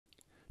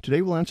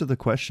Today we'll answer the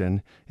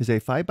question, is a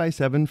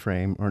 5x7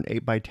 frame or an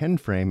 8x10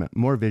 frame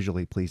more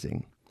visually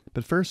pleasing?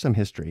 But first, some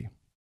history.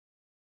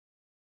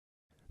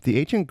 The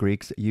ancient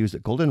Greeks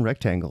used golden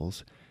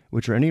rectangles,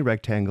 which are any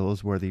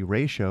rectangles where the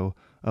ratio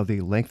of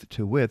the length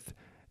to width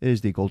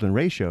is the golden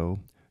ratio,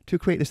 to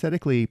create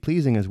aesthetically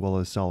pleasing as well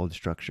as solid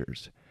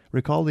structures.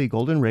 Recall the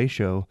golden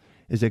ratio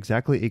is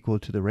exactly equal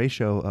to the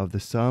ratio of the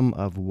sum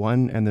of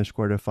 1 and the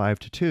square root of 5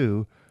 to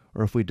 2,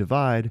 or if we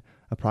divide,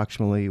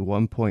 approximately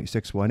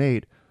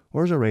 1.618,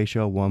 or as a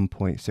ratio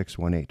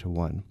 1.618 to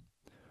 1.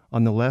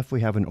 On the left,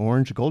 we have an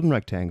orange golden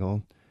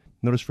rectangle.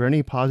 Notice for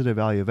any positive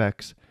value of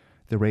x,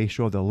 the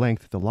ratio of the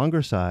length, the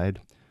longer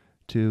side,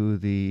 to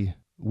the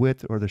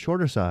width, or the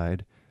shorter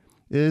side,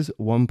 is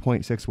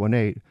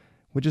 1.618,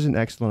 which is an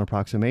excellent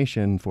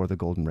approximation for the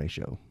golden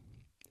ratio.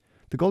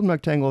 The golden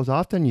rectangle is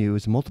often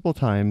used multiple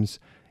times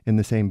in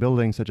the same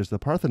building, such as the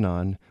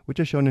Parthenon, which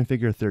is shown in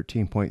figure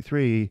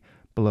 13.3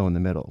 below in the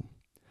middle.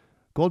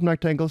 Golden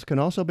rectangles can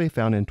also be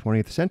found in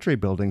 20th century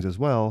buildings as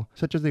well,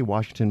 such as the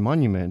Washington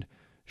Monument,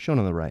 shown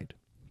on the right.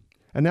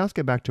 And now let's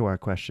get back to our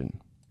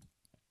question.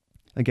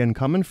 Again,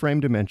 common frame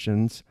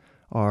dimensions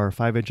are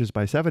 5 inches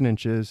by 7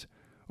 inches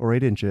or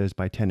 8 inches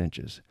by 10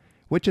 inches.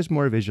 Which is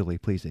more visually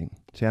pleasing?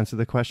 To answer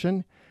the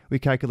question, we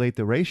calculate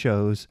the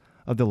ratios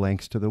of the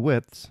lengths to the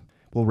widths.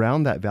 We'll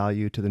round that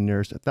value to the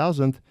nearest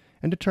 1,000th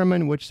and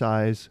determine which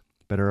size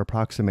better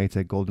approximates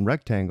a golden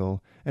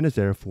rectangle and is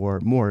therefore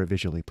more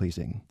visually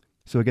pleasing.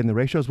 So again, the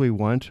ratios we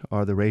want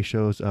are the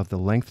ratios of the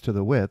length to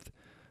the width.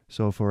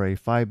 So for a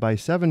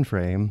 5x7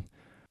 frame,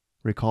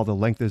 recall the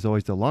length is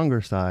always the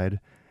longer side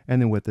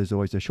and the width is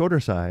always the shorter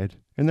side,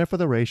 and therefore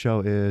the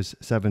ratio is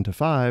 7 to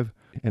 5,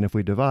 and if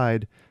we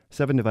divide,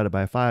 7 divided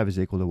by 5 is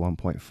equal to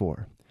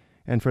 1.4.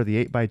 And for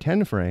the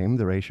 8x10 frame,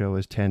 the ratio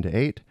is 10 to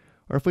 8,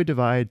 or if we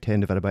divide,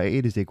 10 divided by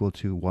 8 is equal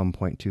to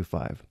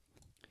 1.25.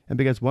 And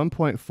because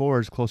 1.4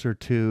 is closer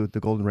to the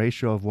golden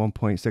ratio of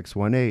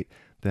 1.618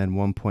 than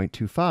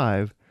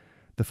 1.25,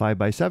 the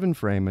 5x7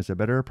 frame is a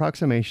better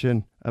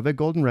approximation of a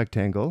golden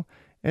rectangle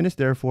and is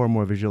therefore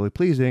more visually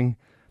pleasing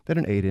than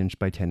an 8-inch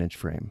by 10-inch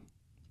frame.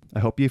 I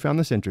hope you found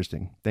this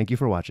interesting. Thank you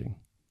for watching.